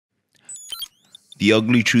the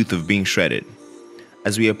ugly truth of being shredded.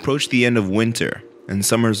 As we approach the end of winter and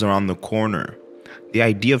summer's around the corner, the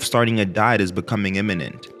idea of starting a diet is becoming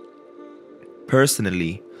imminent.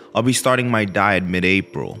 Personally, I'll be starting my diet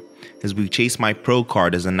mid-April as we chase my pro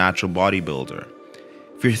card as a natural bodybuilder.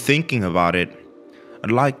 If you're thinking about it,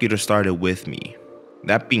 I'd like you to start it with me.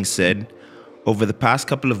 That being said, over the past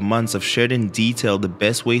couple of months, I've shared in detail the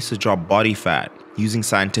best ways to drop body fat using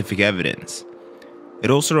scientific evidence. It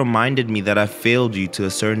also reminded me that I failed you to a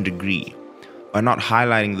certain degree by not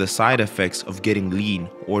highlighting the side effects of getting lean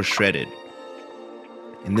or shredded.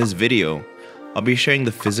 In this video, I'll be sharing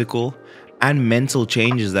the physical and mental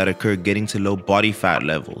changes that occur getting to low body fat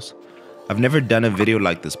levels. I've never done a video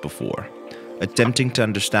like this before, attempting to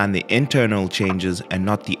understand the internal changes and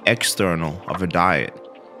not the external of a diet.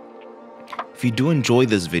 If you do enjoy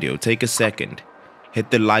this video, take a second, hit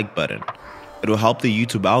the like button. It will help the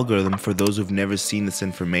YouTube algorithm for those who've never seen this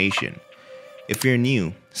information. If you're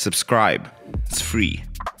new, subscribe, it's free,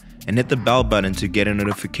 and hit the bell button to get a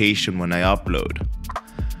notification when I upload.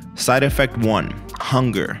 Side effect 1,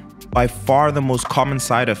 hunger. By far the most common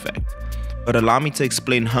side effect, but allow me to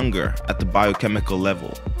explain hunger at the biochemical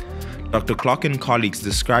level. Dr. Clark and colleagues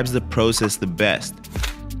describes the process the best.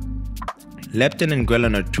 Leptin and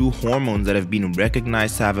ghrelin are two hormones that have been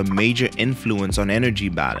recognized to have a major influence on energy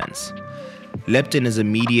balance. Leptin is a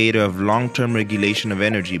mediator of long-term regulation of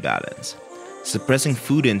energy balance, suppressing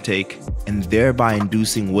food intake and thereby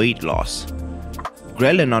inducing weight loss.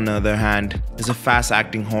 Ghrelin, on the other hand, is a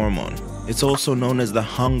fast-acting hormone. It's also known as the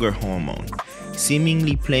hunger hormone,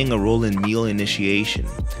 seemingly playing a role in meal initiation.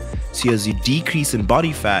 So as you decrease in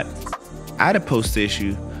body fat, adipose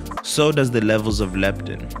tissue, so does the levels of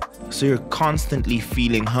leptin. So you're constantly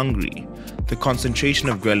feeling hungry. The concentration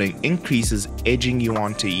of ghrelin increases, edging you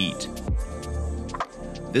on to eat.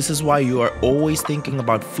 This is why you are always thinking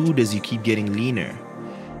about food as you keep getting leaner.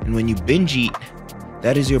 And when you binge eat,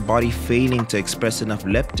 that is your body failing to express enough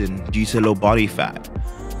leptin due to low body fat.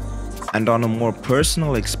 And on a more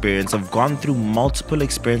personal experience, I've gone through multiple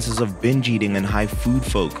experiences of binge eating and high food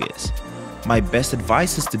focus. My best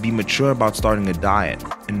advice is to be mature about starting a diet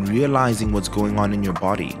and realizing what's going on in your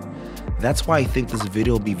body. That's why I think this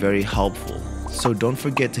video will be very helpful, so don't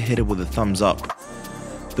forget to hit it with a thumbs up.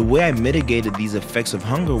 The way I mitigated these effects of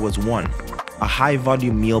hunger was 1. A high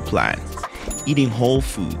volume meal plan, eating whole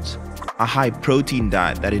foods, a high protein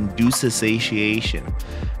diet that induces satiation,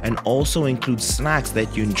 and also includes snacks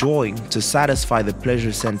that you enjoy to satisfy the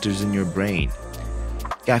pleasure centers in your brain.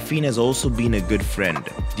 Caffeine has also been a good friend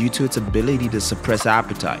due to its ability to suppress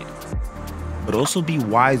appetite. But also be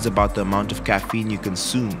wise about the amount of caffeine you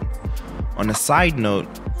consume. On a side note,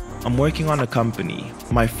 I'm working on a company,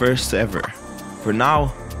 my first ever. For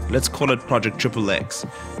now, let's call it Project XXX.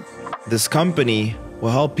 This company will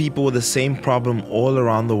help people with the same problem all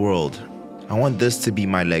around the world. I want this to be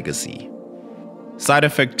my legacy. Side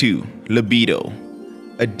effect 2, libido,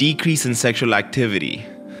 a decrease in sexual activity.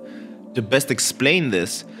 To best explain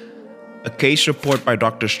this, a case report by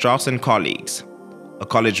Dr. Strauss and colleagues. A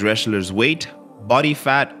college wrestler's weight, body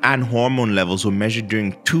fat, and hormone levels were measured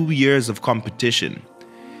during 2 years of competition.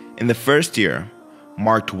 In the first year,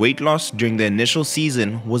 marked weight loss during the initial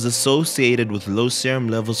season was associated with low serum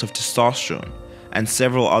levels of testosterone and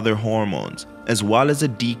several other hormones, as well as a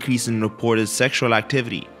decrease in reported sexual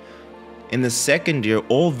activity. In the second year,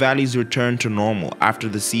 all values returned to normal after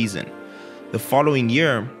the season. The following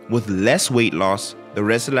year, with less weight loss, the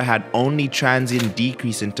wrestler had only transient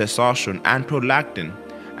decrease in testosterone and prolactin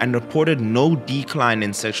and reported no decline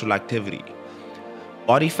in sexual activity.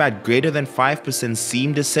 Body fat greater than 5%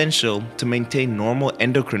 seemed essential to maintain normal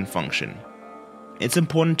endocrine function. It's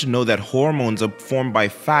important to know that hormones are formed by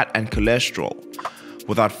fat and cholesterol.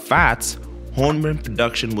 Without fats, hormone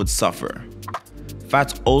production would suffer.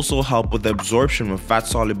 Fats also help with the absorption of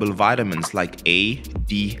fat-soluble vitamins like A,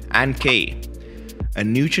 D, and K. A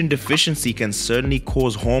nutrient deficiency can certainly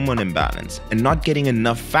cause hormone imbalance, and not getting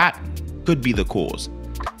enough fat could be the cause.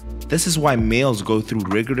 This is why males go through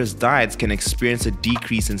rigorous diets can experience a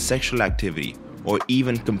decrease in sexual activity or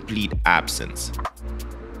even complete absence.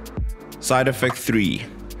 Side effect 3,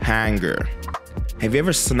 hunger. Have you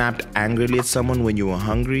ever snapped angrily at someone when you were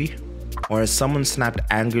hungry? Or has someone snapped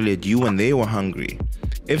angrily at you when they were hungry?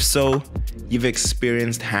 If so, you've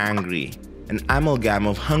experienced hangry, an amalgam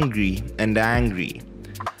of hungry and angry.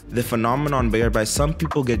 The phenomenon whereby some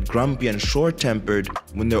people get grumpy and short-tempered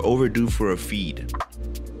when they're overdue for a feed.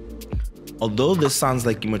 Although this sounds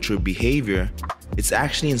like immature behavior, it's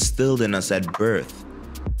actually instilled in us at birth.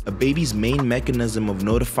 A baby's main mechanism of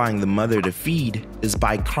notifying the mother to feed is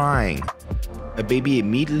by crying. A baby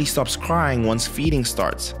immediately stops crying once feeding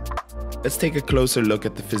starts. let's take a closer look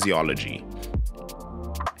at the physiology.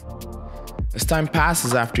 As time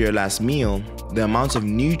passes after your last meal, the amounts of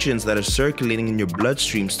nutrients that are circulating in your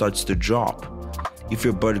bloodstream starts to drop. If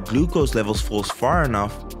your blood glucose levels falls far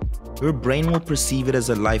enough, your brain will perceive it as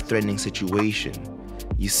a life-threatening situation.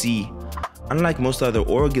 You see, unlike most other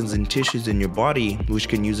organs and tissues in your body, which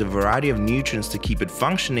can use a variety of nutrients to keep it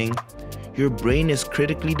functioning, your brain is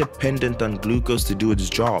critically dependent on glucose to do its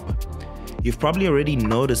job. You've probably already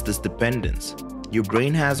noticed this dependence. Your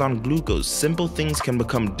brain has on glucose. Simple things can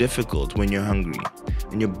become difficult when you're hungry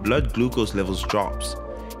and your blood glucose levels drops.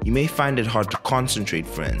 You may find it hard to concentrate,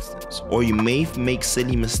 for instance, or you may make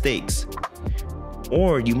silly mistakes.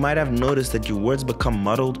 Or you might have noticed that your words become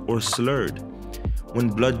muddled or slurred. When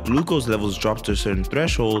blood glucose levels drop to a certain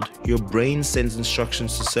threshold, your brain sends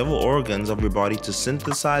instructions to several organs of your body to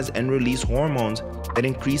synthesize and release hormones that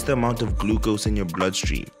increase the amount of glucose in your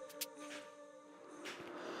bloodstream.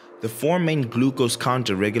 The four main glucose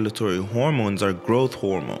counter-regulatory hormones are growth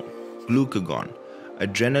hormone, glucagon,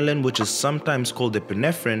 adrenaline, which is sometimes called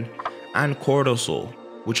epinephrine, and cortisol,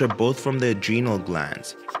 which are both from the adrenal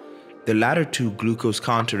glands. The latter two glucose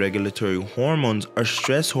counter-regulatory hormones are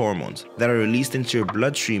stress hormones that are released into your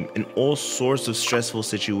bloodstream in all sorts of stressful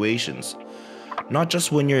situations. Not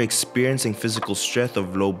just when you're experiencing physical stress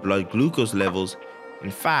of low blood glucose levels. In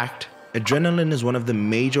fact, adrenaline is one of the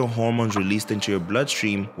major hormones released into your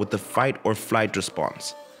bloodstream with the fight or flight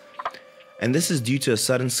response. And this is due to a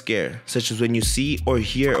sudden scare, such as when you see or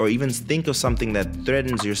hear or even think of something that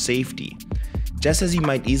threatens your safety. Just as you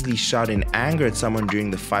might easily shout in anger at someone during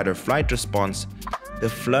the fight or flight response, the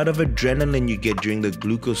flood of adrenaline you get during the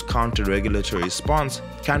glucose counter-regulatory response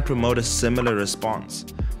can promote a similar response.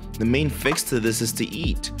 The main fix to this is to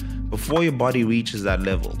eat before your body reaches that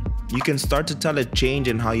level. You can start to tell a change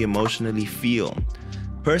in how you emotionally feel.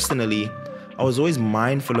 Personally, I was always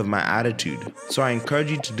mindful of my attitude, so I encourage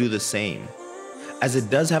you to do the same, as it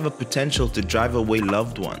does have a potential to drive away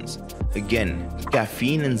loved ones. Again,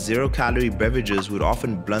 caffeine and zero-calorie beverages would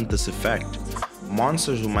often blunt this effect.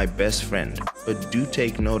 Monsters were my best friend, but do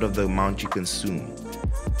take note of the amount you consume.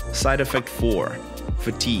 Side effect 4,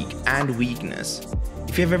 fatigue and weakness.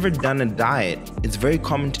 If you've ever done a diet, it's very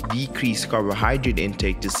common to decrease carbohydrate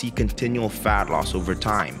intake to see continual fat loss over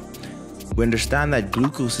time. We understand that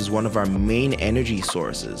glucose is one of our main energy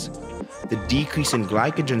sources. The decrease in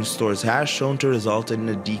glycogen stores has shown to result in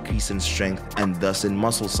a decrease in strength and thus in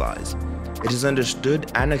muscle size. It is understood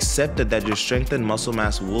and accepted that your strength and muscle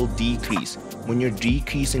mass will decrease when your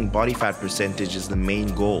decreasing body fat percentage is the main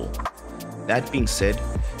goal. That being said,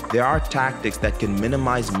 there are tactics that can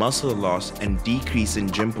minimize muscle loss and decrease in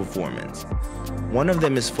gym performance. One of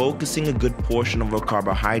them is focusing a good portion of our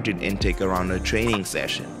carbohydrate intake around a training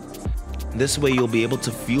session. This way you'll be able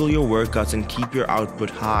to fuel your workouts and keep your output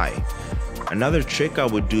high. Another trick I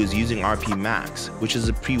would do is using RP Max, which is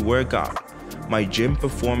a pre-workout. My gym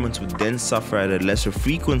performance would then suffer at a lesser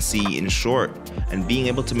frequency, in short, and being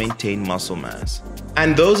able to maintain muscle mass.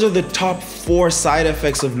 And those are the top 4 side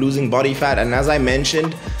effects of losing body fat, and as I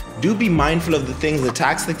mentioned, do be mindful of the things. The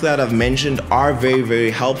tactics that I've mentioned are very,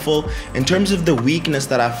 very helpful. In terms of the weakness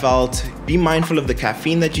that I felt, be mindful of the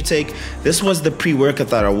caffeine that you take. This was the pre-workout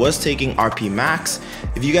that I was taking, RP Max.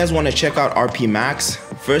 If you guys want to check out RP Max,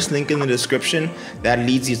 first link in the description, that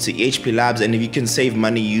leads you to HP Labs, and if you can save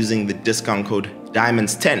money using the discount code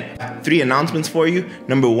DIAMONDS10. 3 announcements for you.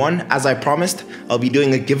 Number 1, as I promised, I'll be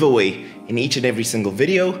doing a giveaway in each and every single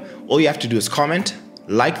video. All you have to do is comment,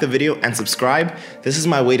 like the video, and subscribe. This is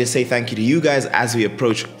my way to say thank you to you guys as we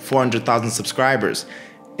approach 400,000 subscribers.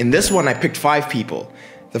 In this one, I picked 5 people.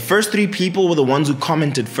 The first 3 people were the ones who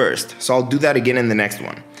commented first, so I'll do that again in the next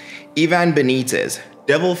one. Ivan Benitez,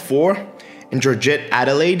 Devil4, and Georgette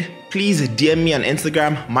Adelaide. Please DM me on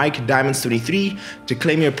Instagram, MikeDiamonds23, to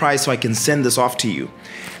claim your prize so I can send this off to you.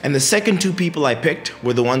 And the second 2 people I picked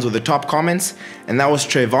were the ones with the top comments, and that was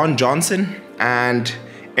Trayvon Johnson and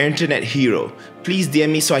Internet Hero. Please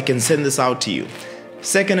DM me so I can send this out to you.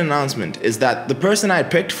 Second announcement is that the person I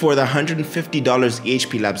picked for the $150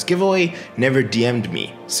 HP Labs giveaway never DM'd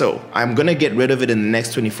me, so I'm gonna get rid of it in the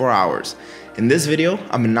next 24 hours. In this video,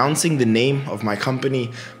 I'm announcing the name of my company,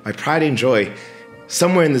 my pride and joy,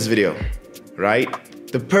 somewhere in this video, right?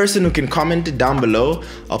 The person who can comment it down below,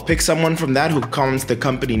 I'll pick someone from that who comments the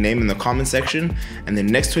company name in the comment section, and the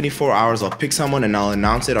next 24 hours I'll pick someone and I'll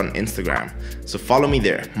announce it on Instagram. So follow me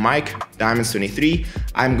there, MikeDiamonds23.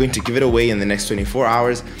 I'm going to give it away in the next 24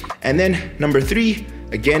 hours. And then number 3,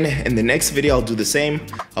 again, in the next video I'll do the same.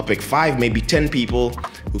 I'll pick 5, maybe 10 people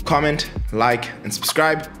who comment, like, and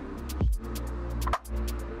subscribe.